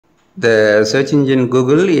The search engine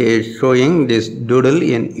Google is showing this doodle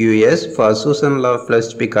in US for Susan La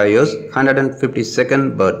Flesche Picotte's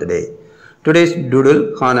 152nd birthday. Today's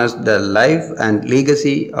doodle honors the life and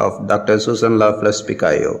legacy of Dr. Susan La Flesche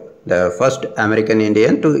Picotte, the first American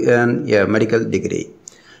Indian to earn a medical degree.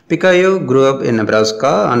 Picotte grew up in Nebraska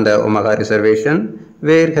on the Omaha reservation,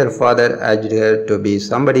 where her father urged her to be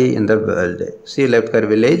somebody in the world. She left her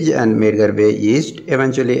village and made her way east,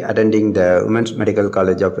 eventually attending the Women's Medical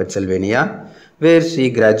College of Pennsylvania, where she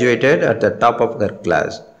graduated at the top of her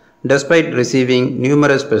class. Despite receiving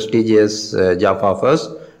numerous prestigious job offers,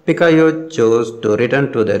 Picotte chose to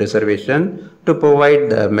return to the reservation to provide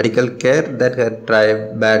the medical care that her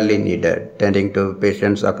tribe badly needed, tending to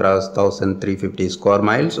patients across 1,350 square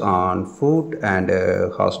miles on foot and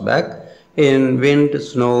horseback in wind,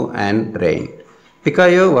 snow, and rain.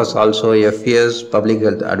 Picotte was also a fierce public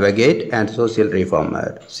health advocate and social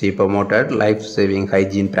reformer. She promoted life-saving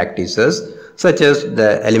hygiene practices such as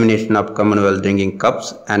the elimination of communal drinking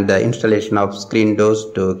cups and the installation of screen doors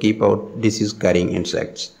to keep out disease-carrying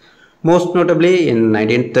insects. Most notably, in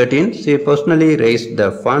 1913, she personally raised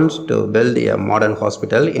the funds to build a modern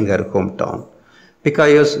hospital in her hometown.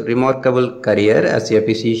 Picotte's remarkable career as a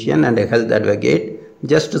physician and a health advocate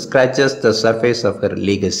just scratches the surface of her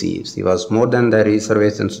legacy. She was more than the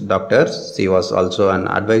reservation's doctor. She was also an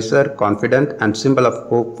advisor, confidant, and symbol of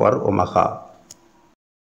hope for Omaha.